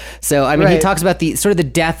head. So, he talks about the sort of the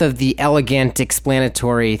death of the elegant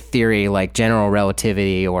explanatory theory like general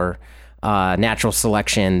relativity or natural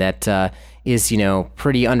selection that is,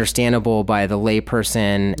 pretty understandable by the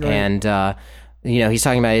layperson. Right. And he's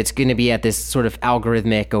talking about it's going to be at this sort of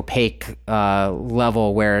algorithmic, opaque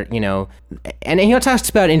level where, and he talks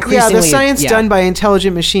about increasingly... Yeah, the science done by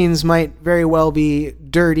intelligent machines might very well be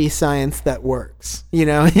dirty science that works.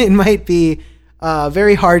 It might be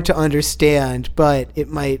very hard to understand, but it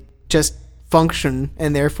might just function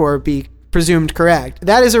and therefore be presumed correct.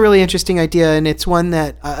 That is a really interesting idea, and it's one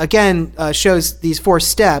that, again, shows these 4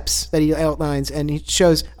 steps that he outlines, and he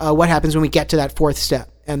shows what happens when we get to that 4th step,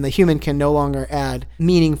 and the human can no longer add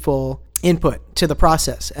meaningful input to the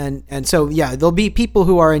process. And so, yeah, there'll be people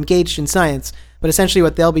who are engaged in science, but essentially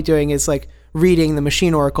what they'll be doing is like reading the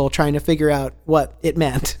machine oracle, trying to figure out what it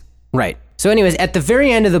meant. Right. So anyways, at the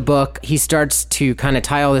very end of the book, he starts to kind of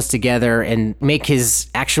tie all this together and make his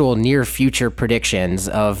actual near future predictions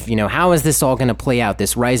of, how is this all going to play out?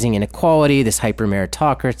 This rising inequality, this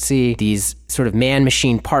hyper-meritocracy, these sort of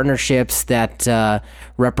man-machine partnerships that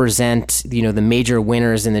represent, the major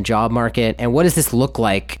winners in the job market. And what does this look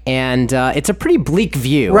like? And it's a pretty bleak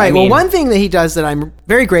view. Right. Well, one thing that he does that I'm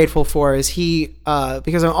very grateful for is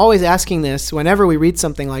because I'm always asking this whenever we read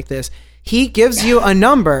something like this, he gives you a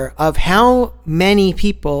number of how many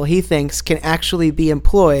people he thinks can actually be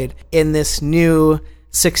employed in this new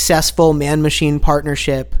successful man-machine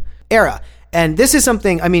partnership era. And this is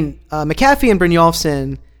something, McAfee and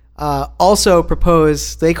Brynjolfsson also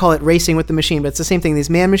propose, they call it racing with the machine, but it's the same thing,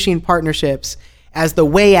 these man-machine partnerships as the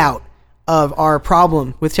way out of our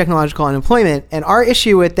problem with technological unemployment. And our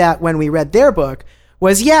issue with that when we read their book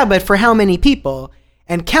was, but for how many people?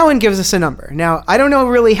 And Cowan gives us a number. Now, I don't know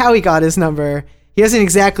really how he got his number. He doesn't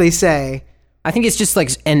exactly say. I think it's just like,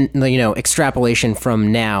 extrapolation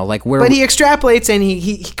from now, like where. But he extrapolates and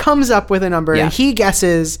he comes up with a number, and he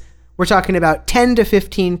guesses we're talking about 10 to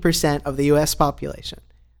 15% of the U.S. population.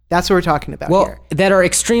 That's what we're talking about here. That are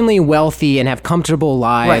extremely wealthy and have comfortable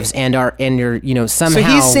lives, right, and are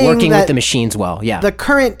somehow so working with the machines well. Yeah. The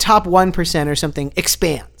current top 1% or something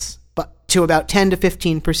expands, but to about 10 to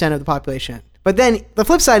 15% of the population. But then the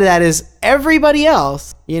flip side of that is everybody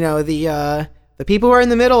else, the people who are in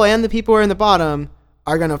the middle and the people who are in the bottom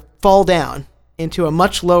are going to fall down into a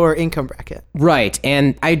much lower income bracket. Right.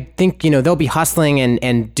 And I think, they'll be hustling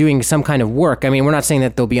and doing some kind of work. We're not saying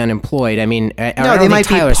that they'll be unemployed. No, they might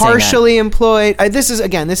be partially employed. This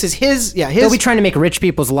is his. They'll be trying to make rich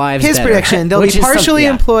people's lives his better. Prediction. They'll be partially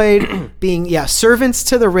employed, being, servants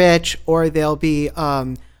to the rich, or they'll be,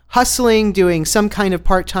 hustling, doing some kind of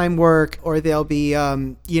part-time work, or they'll be,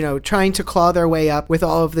 trying to claw their way up with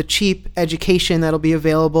all of the cheap education that'll be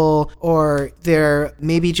available, or they're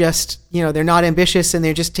maybe just, they're not ambitious and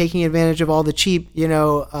they're just taking advantage of all the cheap,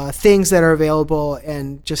 things that are available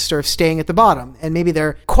and just sort of staying at the bottom. And maybe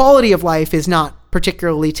their quality of life is not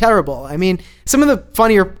particularly terrible. Some of the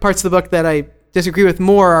funnier parts of the book that I disagree with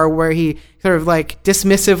more are where he sort of like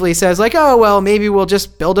dismissively says like, oh, well, maybe we'll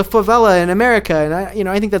just build a favela in America. And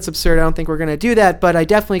I think that's absurd. I don't think we're going to do that, but I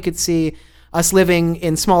definitely could see us living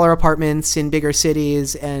in smaller apartments in bigger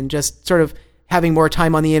cities and just sort of having more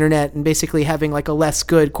time on the internet and basically having like a less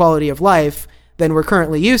good quality of life than we're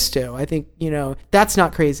currently used to. I think, that's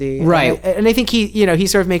not crazy. Right. And I think he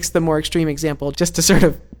sort of makes the more extreme example just to sort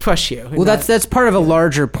of push you. Well, that's part of a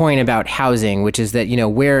larger point about housing, which is that,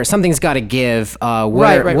 where something's got to give,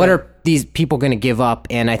 what are these people going to give up?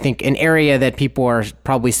 And I think an area that people are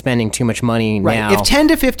probably spending too much money now. If 10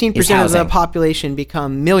 to 15% of the population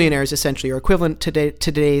become millionaires, essentially, or equivalent to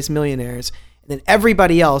today's millionaires, then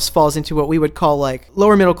everybody else falls into what we would call like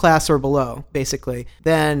lower middle class or below, basically,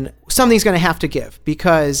 then something's going to have to give,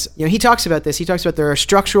 because, he talks about this. He talks about there are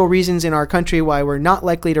structural reasons in our country why we're not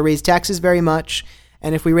likely to raise taxes very much.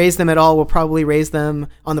 And if we raise them at all, we'll probably raise them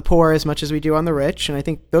on the poor as much as we do on the rich. And I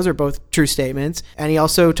think those are both true statements. And he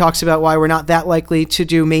also talks about why we're not that likely to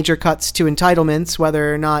do major cuts to entitlements,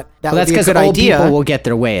 whether or not that would be a good idea. That's because old people will get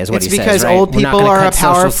their way, is what he says, right? It's because old people are a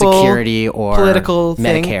powerful Social Security or political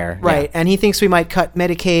Medicare. Thing. Right. Yeah. And he thinks we might cut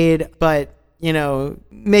Medicaid, but,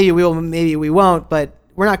 maybe we will, maybe we won't. But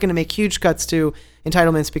we're not going to make huge cuts to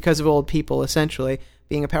entitlements because of old people, essentially,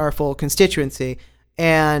 being a powerful constituency.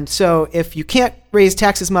 And so if you can't raise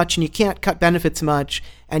taxes much and you can't cut benefits much,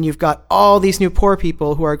 and you've got all these new poor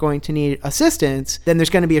people who are going to need assistance, then there's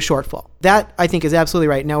going to be a shortfall. That, I think, is absolutely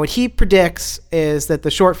right. Now, what he predicts is that the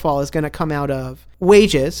shortfall is going to come out of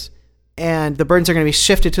wages, and the burdens are going to be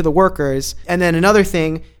shifted to the workers. And then another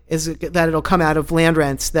thing is that it'll come out of land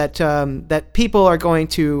rents, that people are going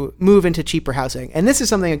to move into cheaper housing. And this is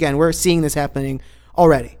something, again, we're seeing this happening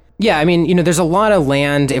already. Yeah, I mean, there's a lot of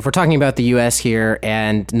land, if we're talking about the U.S. here,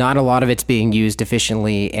 and not a lot of it's being used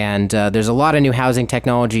efficiently, and there's a lot of new housing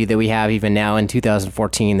technology that we have even now in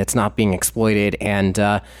 2014 that's not being exploited, and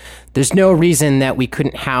there's no reason that we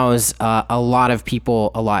couldn't house a lot of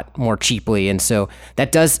people a lot more cheaply, and so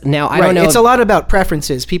that does, now, I don't know. It's a lot about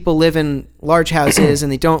preferences. People live in large houses,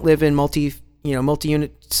 and they don't live in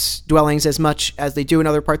multi-unit dwellings as much as they do in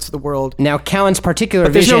other parts of the world. Now, Cowan's particular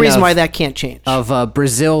but there's vision no reason why that can't change. Of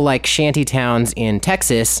Brazil-like shanty towns in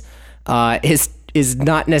Texas is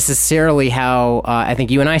not necessarily how I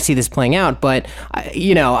think you and I see this playing out, but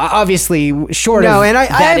obviously short of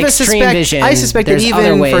that extreme vision, I suspect there's that even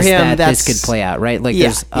other ways for him, that this could play out, right? Like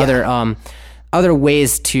there's other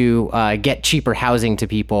ways to get cheaper housing to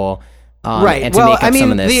people. Right. And to make up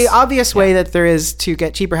some of this. The obvious way that there is to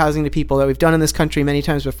get cheaper housing to people that we've done in this country many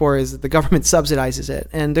times before is that the government subsidizes it.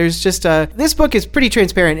 And there's just this book is pretty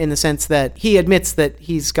transparent in the sense that he admits that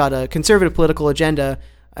he's got a conservative political agenda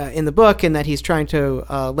in the book, and that he's trying to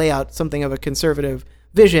lay out something of a conservative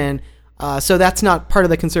vision. So that's not part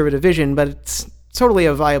of the conservative vision, but it's totally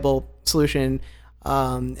a viable solution.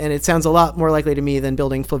 And it sounds a lot more likely to me than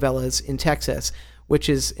building favelas in Texas, which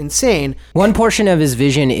is insane. One portion of his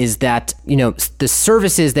vision is that, the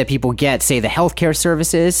services that people get, say the healthcare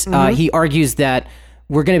services, he argues that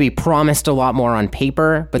we're going to be promised a lot more on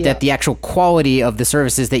paper, but that the actual quality of the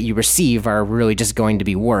services that you receive are really just going to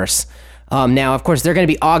be worse. Now, of course, they're going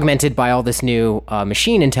to be augmented by all this new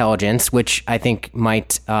machine intelligence, which I think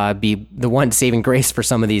might be the one saving grace for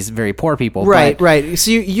some of these very poor people. Right.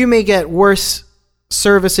 So you may get worse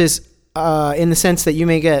services in the sense that you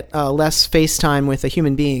may get less face time with a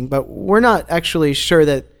human being, but we're not actually sure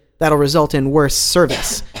that that'll result in worse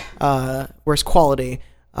service, worse quality.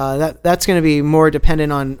 That's going to be more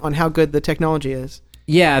dependent on how good the technology is.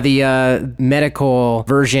 Yeah, the medical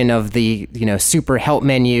version of the super help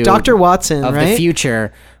menu, Dr. Watson, of the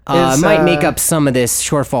future, might make up some of this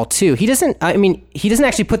shortfall too. He doesn't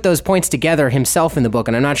actually put those points together himself in the book,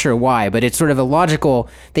 and I'm not sure why, but it's sort of a logical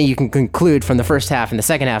thing you can conclude from the first half and the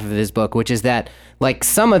second half of his book, which is that like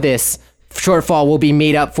some of this shortfall will be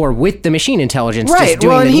made up for with the machine intelligence just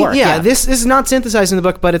doing the work. This is not synthesized in the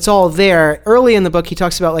book, but it's all there. Early in the book, he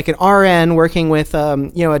talks about like an RN working with,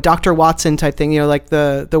 a Dr. Watson type thing, like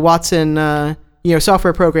the Watson,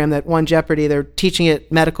 software program that won Jeopardy. They're teaching it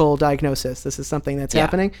medical diagnosis. This is something that's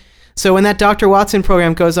happening. So when that Dr. Watson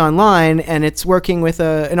program goes online and it's working with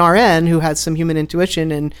an RN who has some human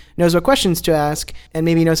intuition and knows what questions to ask and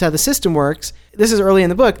maybe knows how the system works, this is early in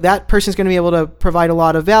the book, that person's going to be able to provide a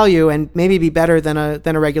lot of value and maybe be better than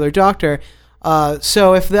a regular doctor.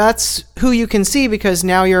 So if that's who you can see because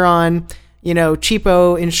now you're on,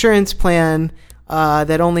 cheapo insurance plan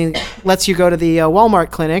that only lets you go to the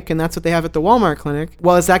Walmart clinic, and that's what they have at the Walmart clinic.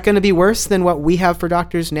 Well, is that going to be worse than what we have for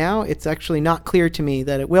doctors now? It's actually not clear to me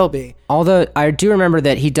that it will be. Although I do remember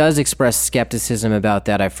that he does express skepticism about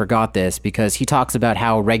that. I forgot this because he talks about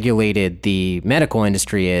how regulated the medical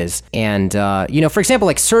industry is. And, for example,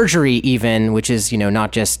 like surgery even, which is,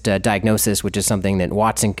 not just diagnosis, which is something that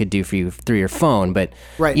Watson could do for you through your phone. But,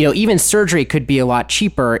 even surgery could be a lot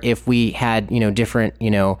cheaper if we had, different,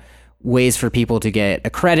 ways for people to get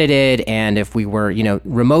accredited, and if we were,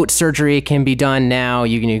 remote surgery can be done now.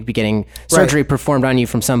 You can be getting surgery performed on you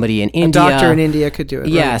from somebody in India. A doctor in India could do it.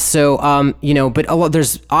 Yeah, so but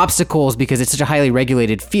there's obstacles because it's such a highly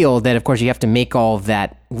regulated field that, of course, you have to make all of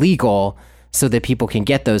that legal so that people can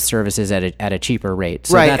get those services at a cheaper rate.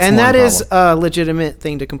 So that's and that problem. Is a legitimate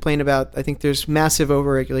thing to complain about. I think there's massive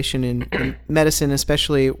overregulation in medicine,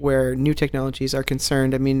 especially where new technologies are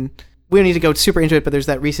concerned. I mean, we don't need to go super into it, but there's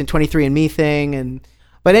that recent 23andMe thing.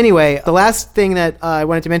 But anyway, the last thing that I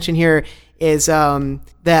wanted to mention here is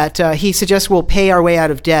that he suggests we'll pay our way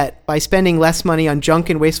out of debt by spending less money on junk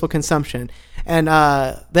and wasteful consumption. And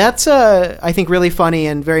that's, I think, really funny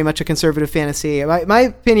and very much a conservative fantasy. My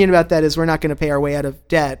opinion about that is we're not going to pay our way out of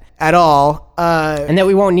debt at all. And that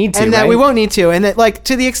we won't need to, And that we won't need to. And that, like,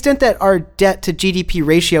 to the extent that our debt to GDP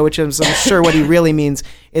ratio, which I'm sure what he really means,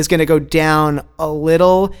 is going to go down a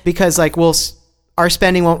little because, like, our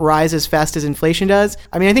spending won't rise as fast as inflation does.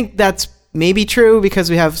 I mean, I think that's maybe true because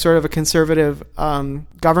we have sort of a conservative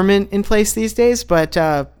government in place these days, but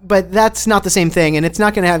that's not the same thing, and it's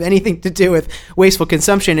not going to have anything to do with wasteful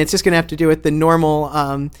consumption. It's just going to have to do with the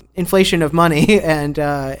normal inflation of money and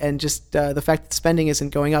just the fact that spending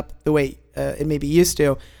isn't going up the way it maybe used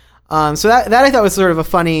to. So that I thought was sort of a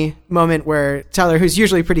funny moment where Tyler, who's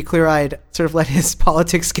usually pretty clear-eyed, sort of let his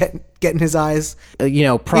politics get in his eyes. He's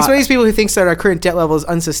one of these people who thinks that our current debt level is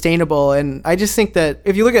unsustainable, and I just think that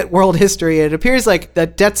if you look at world history, it appears like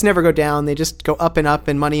that debts never go down; they just go up and up,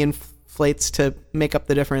 and money inflates inflates to make up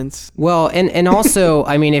the difference. Well, and also,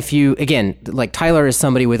 I mean, if you, again, like Tyler is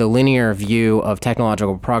somebody with a linear view of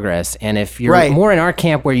technological progress, and if you're more in our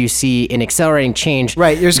camp where you see an accelerating change,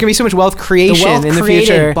 right? There's going to be so much wealth creation in the created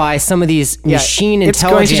future by some of these machine it's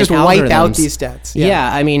intelligent going to just algorithms. wipe out these debts.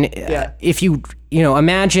 I mean, if you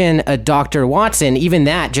imagine a Dr. Watson, even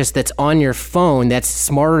that's on your phone, that's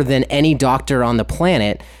smarter than any doctor on the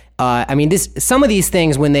planet. I mean, some of these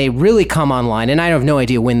things, when they really come online, and I have no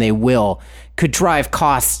idea when they will, could drive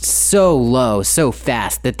costs so low, so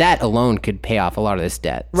fast that alone could pay off a lot of this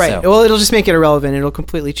debt. Right. So, well, it'll just make it irrelevant. It'll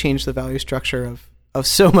completely change the value structure of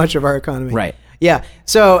so much of our economy. Right. Yeah.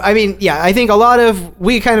 So, I mean, I think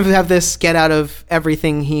we kind of have this get out of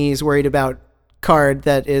everything he's worried about card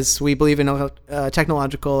that is, we believe in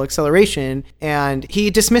technological acceleration, and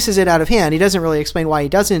he dismisses it out of hand. He doesn't really explain why he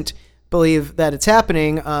doesn't believe that it's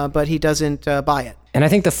happening, but he doesn't buy it. And I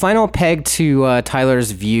think the final peg to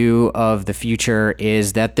Tyler's view of the future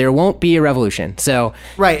is that there won't be a revolution. So,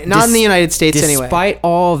 right, not in the United States anyway. Despite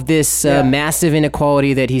all of this massive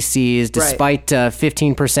inequality that he sees, despite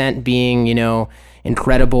 15% being,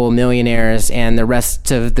 incredible millionaires and the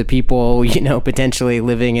rest of the people, potentially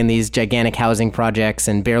living in these gigantic housing projects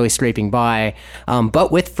and barely scraping by,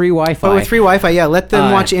 but with free Wi-Fi. But with free Wi-Fi, let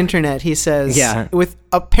them watch internet, he says, with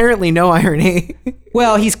apparently no irony.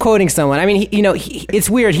 Well, he's quoting someone. I mean, it's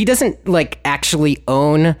weird. He doesn't actually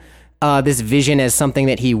own this vision as something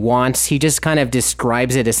that he wants. He just kind of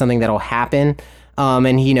describes it as something that'll happen.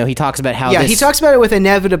 And he talks about how he talks about it with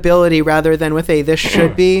inevitability rather than with a this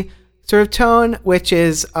should be sort of tone, which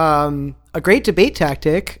is a great debate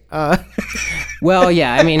tactic. Well,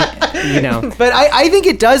 I mean, But I think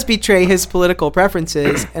it does betray his political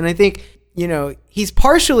preferences. And I think, he's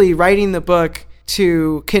partially writing the book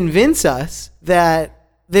to convince us that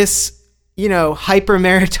this, hyper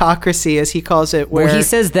meritocracy, as he calls it, where he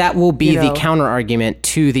says that will be the counter argument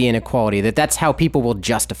to the inequality, that's how people will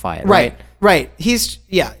justify it. Right. He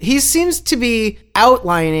seems to be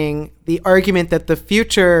outlining the argument that the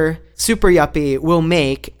future super yuppie will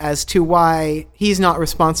make as to why he's not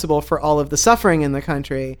responsible for all of the suffering in the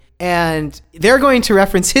country. And they're going to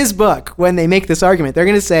reference his book when they make this argument. They're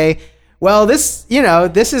going to say, well, this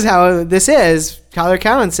is how this is. Tyler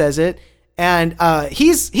Cowen says it. And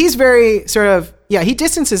he's very sort of, he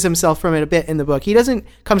distances himself from it a bit in the book. He doesn't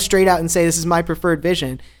come straight out and say, this is my preferred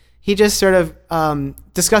vision. He just sort of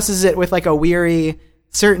discusses it with like a weary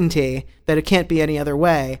certainty that it can't be any other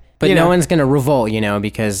way. But no one's going to revolt,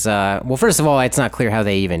 because, first of all, it's not clear how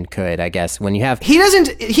they even could, I guess, when you have... He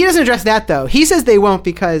doesn't address that, though. He says they won't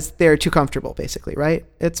because they're too comfortable, basically, right?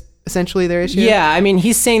 It's essentially their issue. Yeah, I mean,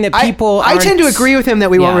 he's saying that people I tend to agree with him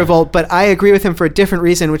that we won't revolt, but I agree with him for a different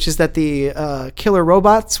reason, which is that the killer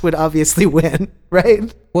robots would obviously win,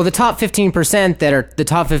 right? Well, the top 15% that are the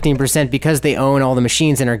top 15% because they own all the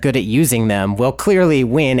machines and are good at using them will clearly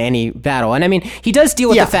win any battle. And I mean, he does deal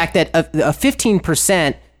with the fact that a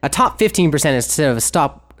 15%, a top 15% instead of a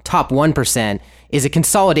top 1% is a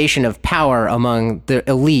consolidation of power among the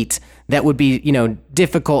elite that would be,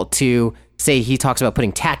 difficult to say. He talks about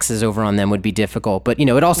putting taxes over on them would be difficult, but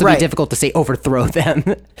it'd also be difficult to say overthrow them.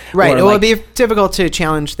 Right. It would be difficult to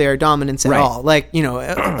challenge their dominance at all. Like,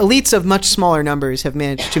 elites of much smaller numbers have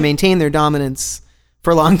managed to maintain their dominance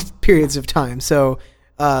for long periods of time. So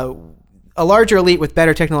a larger elite with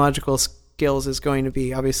better technological skills is going to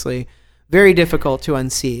be obviously very difficult to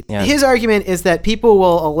unseat. Yeah. His argument is that people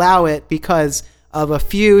will allow it because of a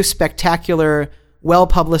few spectacular,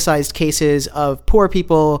 well-publicized cases of poor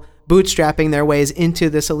people bootstrapping their ways into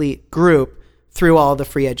this elite group through all the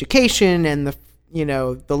free education and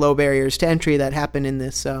the low barriers to entry that happen in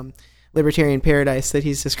this libertarian paradise that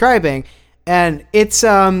he's describing. And it's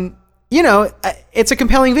it's a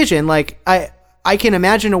compelling vision. Like I can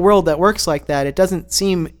imagine a world that works like that. It doesn't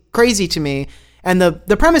seem crazy to me. And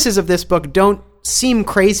the premises of this book don't seem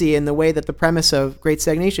crazy in the way that the premise of Great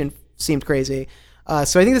Stagnation seemed crazy.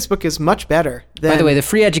 So I think this book is much better. By the way, the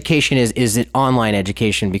free education is an online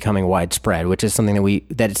education becoming widespread, which is something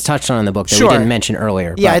that it's touched on in the book that we didn't mention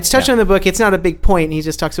earlier. Yeah, it's touched on in the book. It's not a big point. He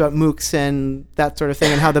just talks about MOOCs and that sort of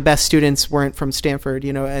thing and how the best students weren't from Stanford,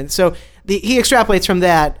 And so he extrapolates from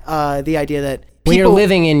that the idea that when you're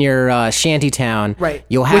living in your shanty town, right,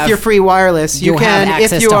 you'll have with your free wireless, you'll have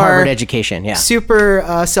access to Harvard education. Yeah,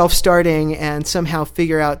 super self-starting and somehow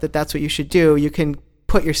figure out that that's what you should do. You can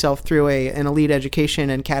put yourself through an elite education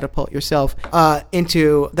and catapult yourself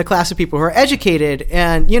into the class of people who are educated.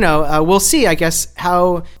 And, we'll see, I guess,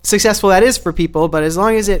 how successful that is for people. But as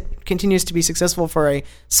long as it continues to be successful for a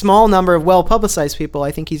small number of well-publicized people,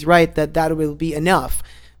 I think he's right that will be enough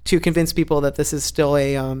to convince people that this is still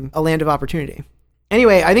a land of opportunity.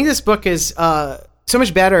 Anyway, I think this book is so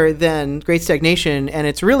much better than Great Stagnation, and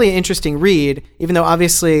it's really an interesting read, even though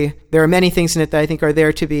obviously there are many things in it that I think are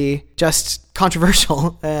there to be just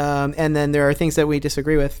controversial, and then there are things that we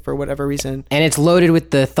disagree with for whatever reason. And it's loaded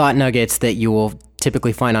with the thought nuggets that you will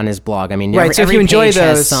typically find on his blog. I mean, right, so if you enjoy page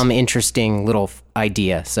those, has some interesting little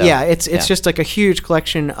idea. So yeah, it's just like a huge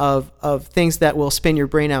collection of things that will spin your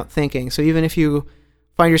brain out thinking. So even if you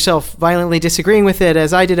find yourself violently disagreeing with it,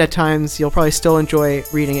 as I did at times, you'll probably still enjoy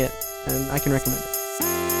reading it, and I can recommend it.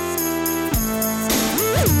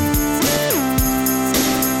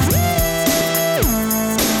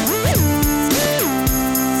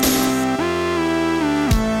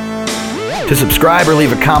 To subscribe or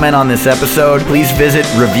leave a comment on this episode, please visit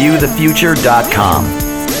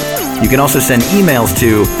reviewthefuture.com. You can also send emails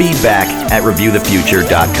to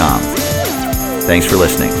feedback@reviewthefuture.com. Thanks for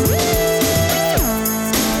listening.